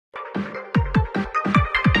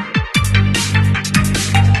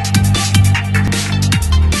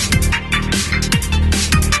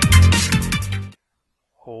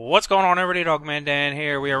What's going on, everybody? Dogman Dan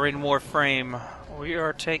here. We are in Warframe. We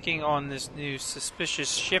are taking on this new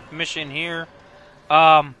suspicious ship mission here.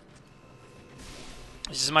 This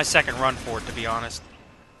is my second run for it, to be honest.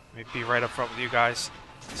 Let me be right up front with you guys.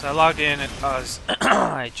 So I logged in.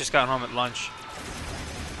 I just got home at lunch.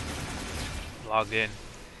 Logged in,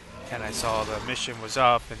 and I saw the mission was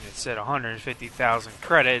up, and it said 150,000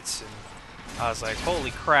 credits, and I was like,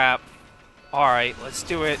 "Holy crap!" Alright, let's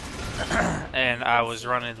do it. And I was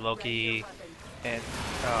running Loki and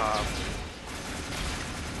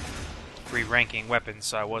re-ranking weapons,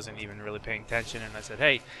 so I wasn't even really paying attention. And I said,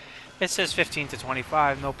 hey, it says 15 to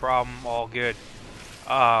 25, no problem, all good.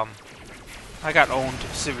 I got owned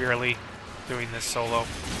severely doing this solo.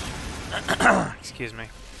 Excuse me.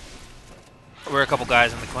 We're a couple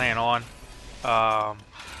guys in the clan on.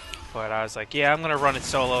 But I was like, yeah, I'm going to run it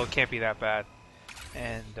solo, it can't be that bad.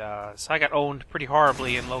 And so I got owned pretty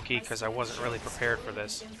horribly in Loki because I wasn't really prepared for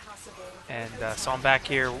this. And so I'm back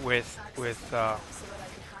here with a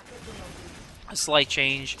slight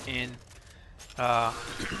change in my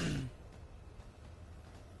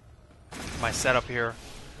setup here.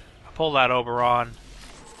 I pulled out Oberon,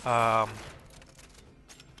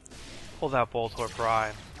 pulled out Boltor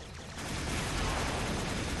Prime,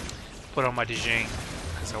 put on my Dijing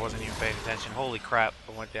because I wasn't even paying attention. Holy crap,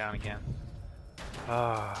 I went down again.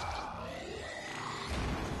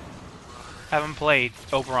 Haven't played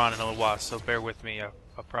Oberon in a little while, so bear with me. I'll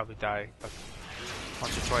probably die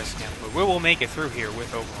once or twice again, but we will make it through here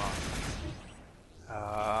with Oberon.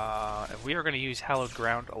 And we are going to use Hallowed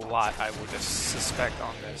Ground a lot, I would suspect,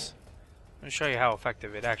 on this. I'm going to show you how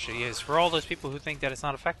effective it actually is. For all those people who think that it's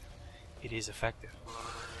not effective, it is effective.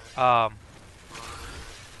 Well,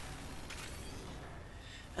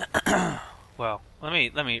 let me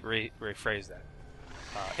rephrase that.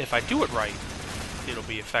 If I do it right, it'll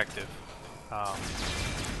be effective.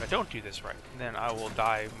 If I don't do this right, then I will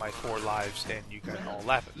die my 4 lives, and you can all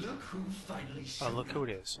laugh at me. Look who finally showed up. Look who it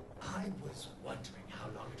is. I was wondering how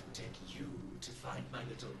long it would take you to find my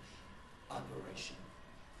little operation.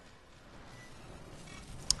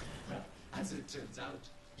 Well, as it turns out,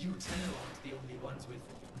 you Tenno aren't the only ones with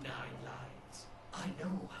 9 lives. I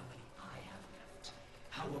know how many I have left.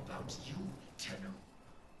 How about you, Tenno?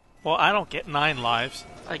 Well, I don't get 9 lives.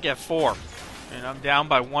 I get 4. And I'm down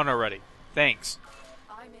by 1 already. Thanks.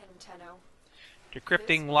 I'm in, Tenno.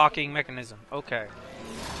 Decrypting locking mechanism. Okay.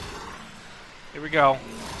 Here we go.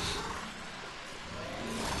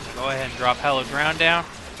 Go ahead and drop Hallowed Ground down.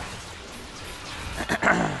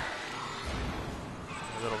 A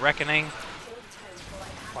little Reckoning.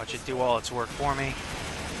 Watch it do all its work for me.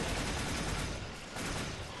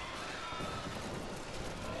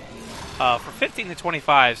 For 15 to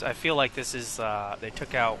 25s, I feel like this is, they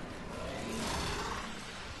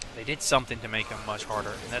did something to make them much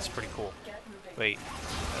harder, and that's pretty cool. Wait,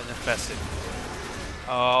 an infested.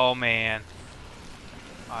 Oh man.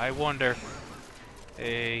 I wonder.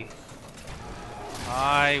 I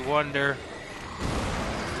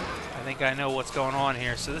think I know what's going on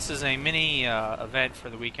here. So this is a mini event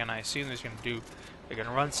for the weekend. I assume they're going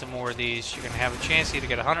to run some more of these. You're going to have a chance either to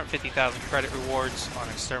get 150,000 credit rewards on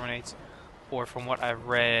exterminates, or from what I've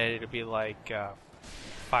read, it'll be like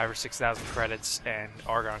 5,000 or 6,000 credits and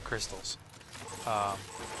argon crystals.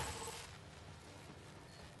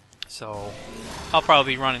 So I'll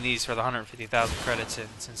probably be running these for the 150,000 credits, and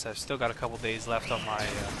since I've still got a couple days left on my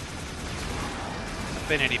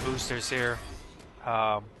affinity boosters here,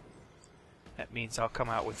 that means I'll come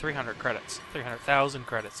out with 300 credits, 300,000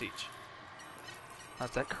 credits each.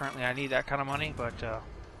 Not that currently I need that kind of money, but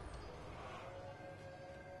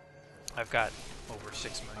I've got over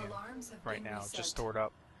 6 million right now just stored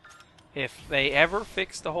up. If they ever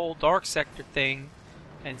fix the whole dark sector thing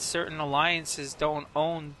and certain alliances don't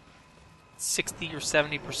own 60 or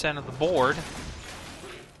 70% of the board,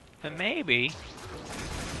 then maybe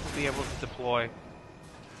we'll be able to deploy.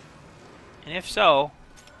 And if so,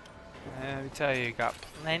 let me tell you, you got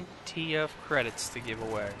plenty of credits to give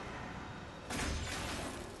away.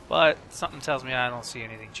 But something tells me I don't see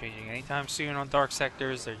anything changing anytime soon on dark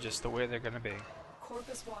sectors. They're just the way they're going to be.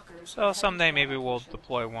 So someday maybe we'll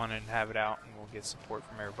deploy one and have it out, and we'll get support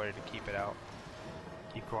from everybody to keep it out.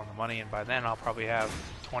 Keep growing the money, and by then I'll probably have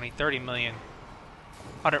 20, 30 million,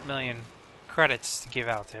 100 million credits to give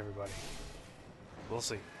out to everybody. We'll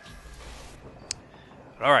see.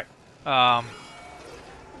 Alright.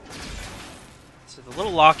 So the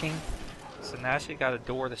little locking. So now she got a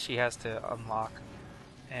door that she has to unlock.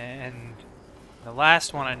 And the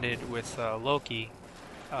last one I did with Loki,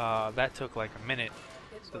 that took like a minute.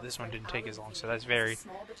 So this one didn't take as long. So that's very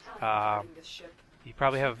You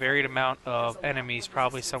probably have a varied amount of enemies,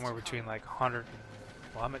 probably somewhere between like 100.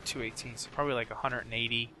 Well, I'm at 218, so probably like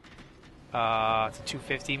 180 to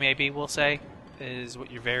 250, maybe we'll say, is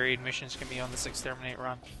what your varied missions can be on this Exterminate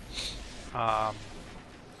run.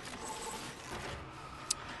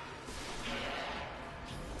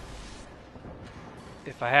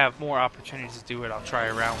 If I have more opportunities to do it, I'll try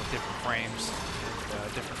around with different frames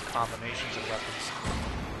and different combinations of weapons.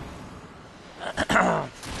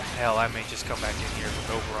 Hell, I may just come back in here with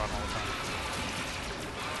Oberon all the time.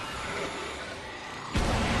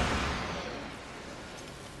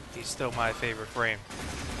 He's still my favorite frame.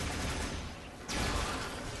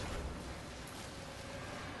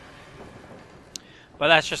 But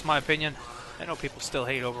that's just my opinion. I know people still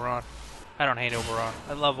hate Oberon. I don't hate Oberon.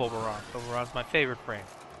 I love Oberon. Oberon's my favorite frame.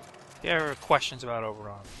 If you ever have questions about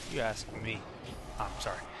Oberon, you ask me. I'm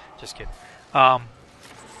sorry. Just kidding. But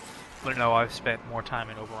no, I've spent more time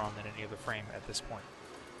in Oberon than any other frame at this point.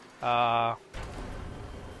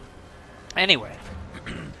 Anyway.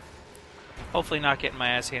 Hopefully not getting my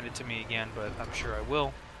ass handed to me again, but I'm sure I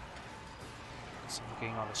will. So I'm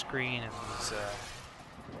looking on the screen and these...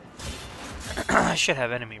 I should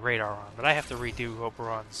have enemy radar on, but I have to redo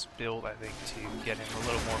Oberon's build, I think, to get him a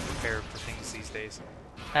little more prepared for things these days.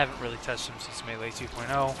 I haven't really touched him since Melee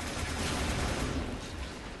 2.0.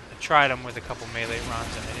 I tried him with a couple melee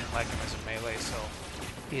runs, and I didn't like him as a melee, so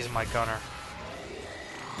he's my gunner.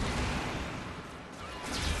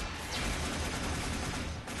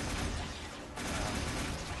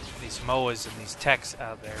 These MOAs and these techs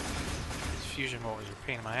out there, these fusion MOAs are a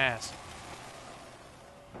pain in my ass.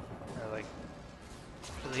 They're like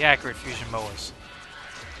really accurate fusion MOAs.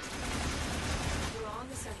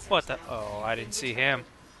 What the? Oh, I didn't see him.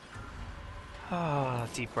 Oh,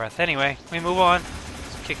 deep breath. Anyway, we move on.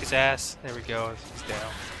 Let's kick his ass. There we go. He's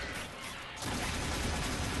down.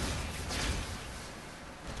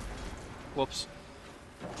 Whoops.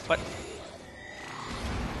 What? There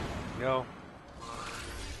we go.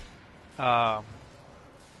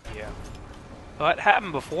 Yeah. What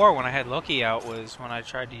happened before when I had Loki out was when I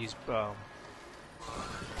tried to use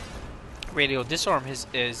radial disarm, his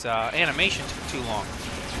animation took too long.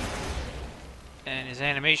 And his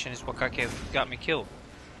animation is what got me killed.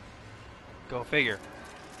 Go figure.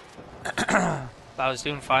 I was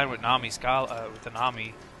doing fine with Nami with the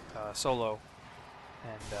Nami solo,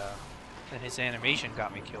 and then his animation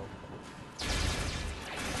got me killed.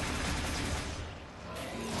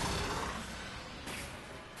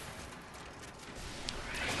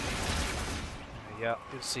 Yeah,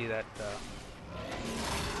 you'll see that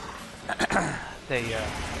they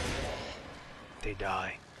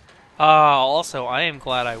die. Also, I am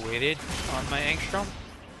glad I waited on my Angstrom,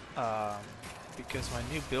 because my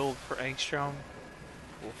new build for Angstrom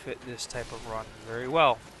will fit this type of run very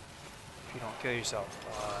well. If you don't kill yourself.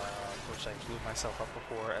 Of course, I blew myself up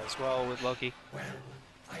before as well with Loki. Well,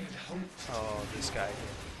 I had hoped. Oh, this guy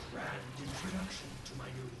here. Grand introduction to my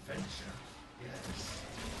new venture. Yes,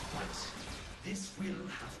 but this will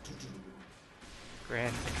have to do.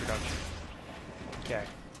 Grand introduction. Okay.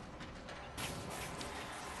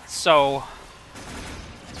 So,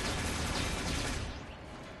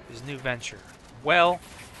 his new venture. Well,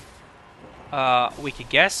 we could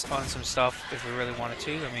guess on some stuff if we really wanted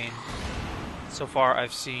to. I mean, so far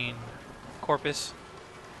I've seen Corpus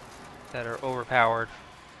that are overpowered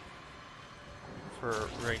for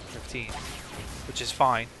rank 15, which is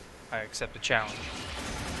fine. I accept the challenge.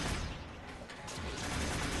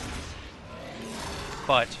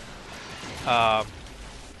 But, I've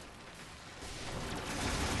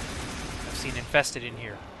seen Infested in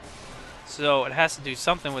here. So it has to do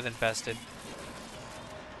something with Infested.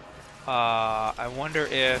 I wonder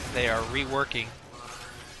if they are reworking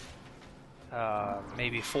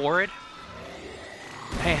maybe Forward.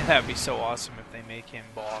 Man, that'd be so awesome if they make him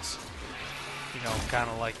boss. You know, kind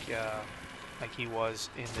of like he was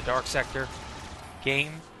in the Dark Sector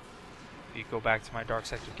game. If you go back to my Dark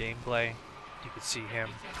Sector gameplay, you could see him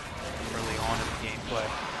early on in the gameplay.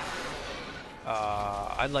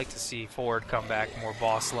 I'd like to see Ford come back more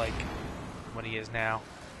boss-like than what he is now.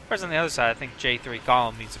 Whereas on the other side, I think J3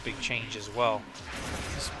 Column needs a big change as well.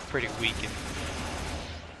 He's pretty weak and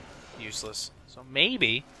useless. So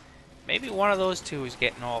maybe one of those two is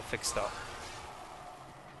getting all fixed up.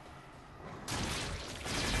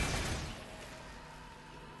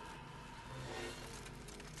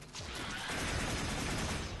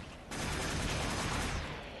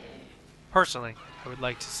 Personally, I would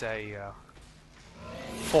like to say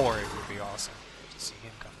Ford would be awesome to see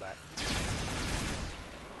him come back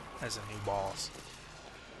as a new boss,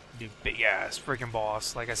 new big ass freaking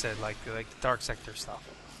boss. Like I said, like the Dark Sector stuff.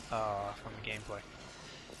 from the gameplay.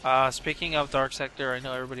 Speaking of Dark Sector, I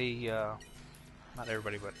know everybody, not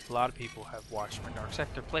everybody, but a lot of people have watched my Dark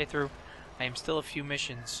Sector playthrough. I am still a few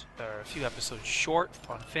missions, a few episodes short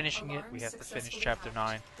on finishing it. We have to finish Chapter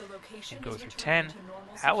 9 and go through 10.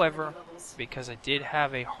 However, because I did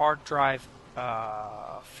have a hard drive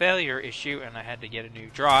failure issue and I had to get a new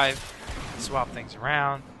drive, swap things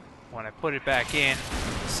around, when I put it back in,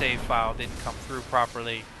 the save file didn't come through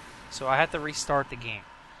properly, so I had to restart the game.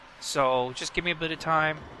 So just give me a bit of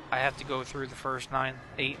time. I have to go through the first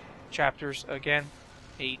 8 chapters again.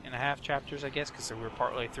 8.5 chapters, I guess, because we were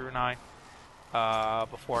partway through 9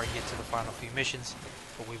 before I get to the final few missions.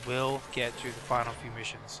 But we will get to the final few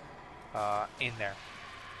missions in there.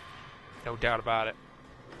 No doubt about it.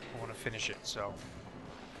 I want to finish it, so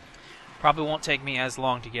probably won't take me as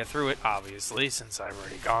long to get through it, obviously, since I've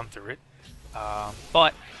already gone through it.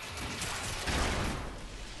 But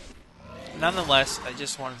nonetheless, I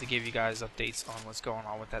just wanted to give you guys updates on what's going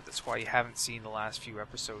on with that. That's why you haven't seen the last few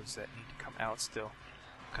episodes that need to come out still,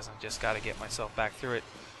 because I've just got to get myself back through it.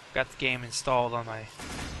 Got the game installed on my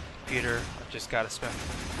computer. I've just got to spend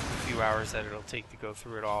a few hours that it'll take to go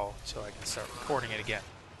through it all so I can start recording it again.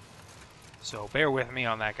 So bear with me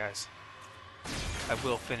on that, guys. I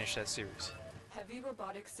will finish that series. Heavy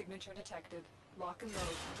robotic signature detected. Lock and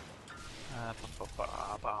load.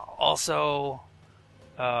 Also,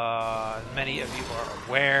 many of you are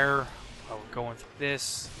aware, we're going through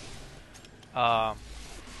this.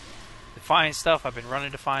 Defiance stuff, I've been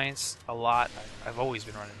running Defiance a lot. I've always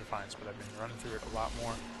been running Defiance, but I've been running through it a lot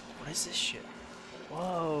more. What is this shit?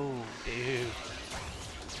 Whoa, dude.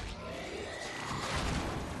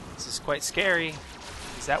 This is quite scary.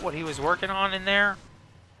 Is that what he was working on in there?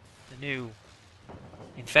 The new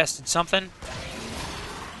infested something?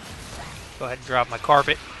 Go ahead and drop my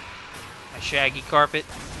carpet. My shaggy carpet.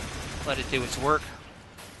 Let it do its work.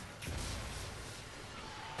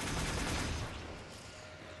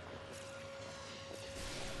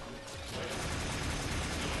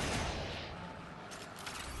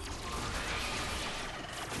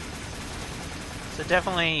 So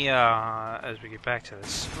definitely, as we get back to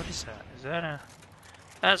this, what is that? Is that a...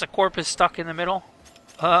 That's a corpus stuck in the middle?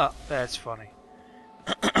 That's funny.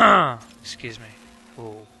 Excuse me.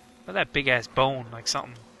 Ooh. Look at that big ass bone, like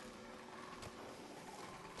something.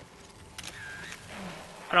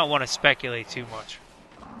 I don't want to speculate too much.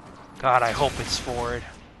 God, I hope it's Ford.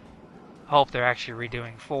 I hope they're actually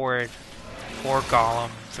redoing Ford or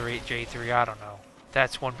Gollum 3J3. I don't know.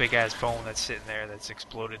 That's one big ass bone that's sitting there that's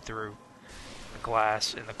exploded through the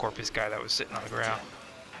glass and the corpus guy that was sitting on the ground.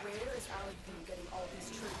 Where is Alec V getting all these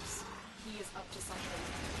troops? He is up to something.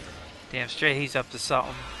 Damn straight he's up to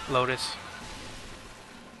something, Lotus.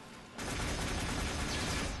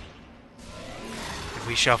 And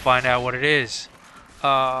we shall find out what it is.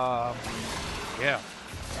 Yeah.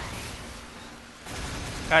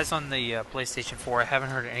 Guys, on the PlayStation 4, I haven't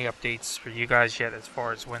heard any updates for you guys yet as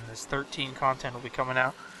far as when this 13 content will be coming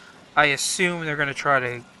out. I assume they're going to try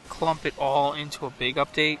to clump it all into a big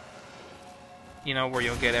update. You know, where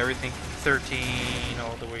you'll get everything from 13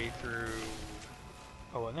 all the way through...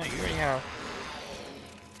 Oh, no, you already have...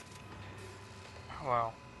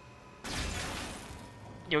 Well...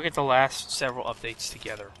 You'll get the last several updates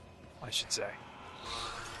together, I should say.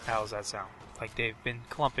 How does that sound? Like they've been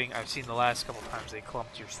clumping. I've seen the last couple times they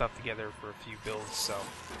clumped your stuff together for a few builds, so...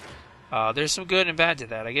 there's some good and bad to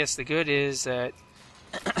that. I guess the good is that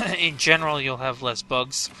in general you'll have less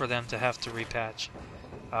bugs for them to have to repatch.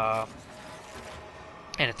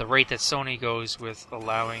 And at the rate that Sony goes with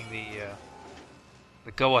allowing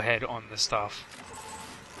the go-ahead on the stuff,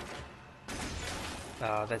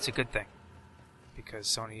 that's a good thing. Because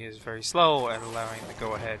Sony is very slow at allowing the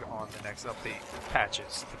go-ahead on the next update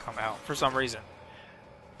patches to come out for some reason.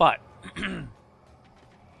 But,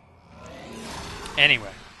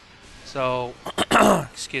 anyway. So,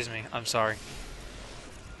 excuse me, I'm sorry.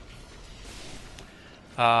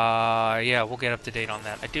 Yeah, we'll get up to date on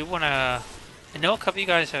that. I do want to... I know a couple of you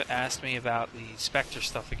guys have asked me about the Spectre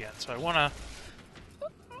stuff again, so I want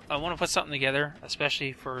to put something together,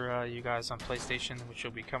 especially for you guys on PlayStation, which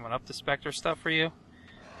will be coming up, the Spectre stuff for you.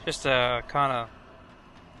 Just some kind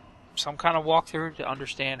of walkthrough to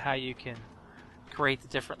understand how you can create the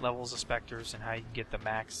different levels of Spectres and how you can get the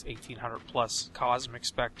max 1800 plus Cosmic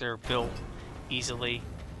Spectre built easily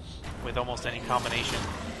with almost any combination.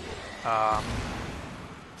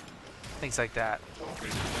 Things like that.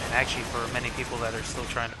 And actually, for many people that are still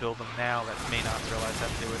trying to build them now that may not realize how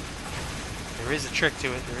to do it, there is a trick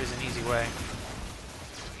to it. There is an easy way.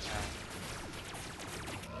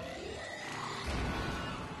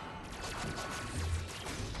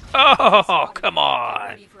 Oh, come on.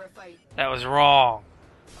 Ready for a fight. That was wrong.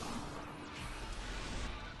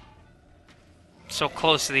 So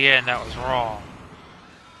close to the end, that was wrong.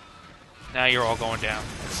 Now you're all going down.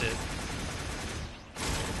 That's it.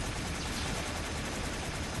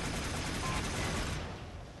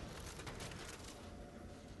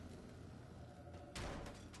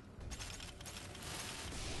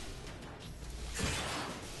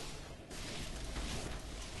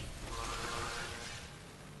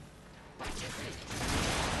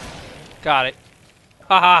 Got it.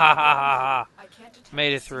 Ha ha ha ha ha I can't detect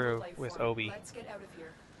Made a it single through life with form. Obi. Let's get out of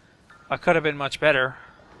here. I could have been much better,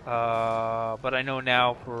 but I know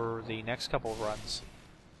now for the next couple of runs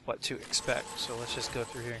what to expect. So let's just go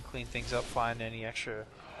through here and clean things up, find any extra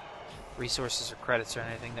resources or credits or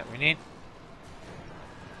anything that we need.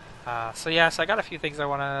 So yes, I got a few things I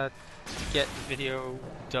want to get the video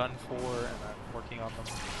done for, and I'm working on them,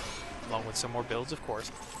 along with some more builds, of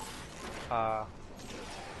course.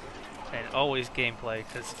 And always gameplay,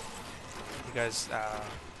 because you guys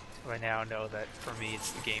by now know that for me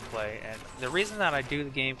it's the gameplay. And the reason that I do the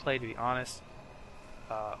gameplay, to be honest,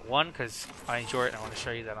 one, because I enjoy it and I want to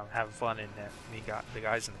show you that I'm having fun, and that the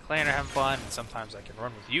guys in the clan are having fun, and sometimes I can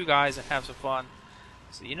run with you guys and have some fun.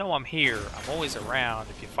 So you know I'm here. I'm always around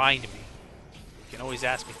if you find me. You can always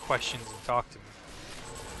ask me questions and talk to me.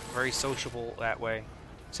 I'm very sociable that way,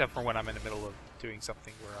 except for when I'm in the middle of doing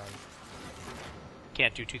something where I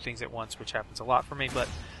can't do two things at once, which happens a lot for me, but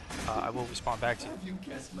I will respond back to you. Have you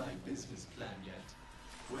guessed my business plan yet?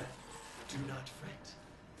 Well, do not fret.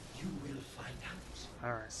 You will find out.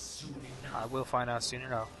 Alright. Soon enough. I will find out soon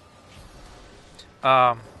enough.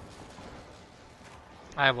 I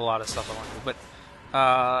have a lot of stuff I want to do, but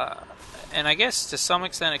and I guess to some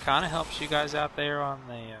extent it kind of helps you guys out there on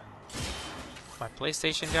the my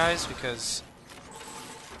PlayStation guys, because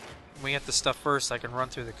when we get the stuff first, I can run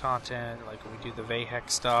through the content, like when we do the Vayhek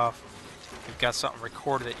stuff. We've got something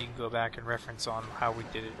recorded that you can go back and reference on how we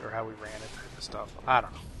did it or how we ran it, type of stuff. I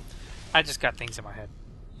don't know. I just got things in my head.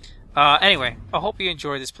 Anyway, I hope you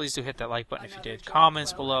enjoyed this. Please do hit that like button if you did.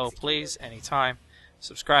 Comments below, please, anytime.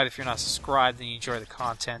 Subscribe if you're not subscribed and you enjoy the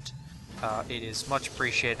content. It is much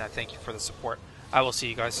appreciated, and I thank you for the support. I will see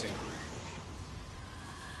you guys soon.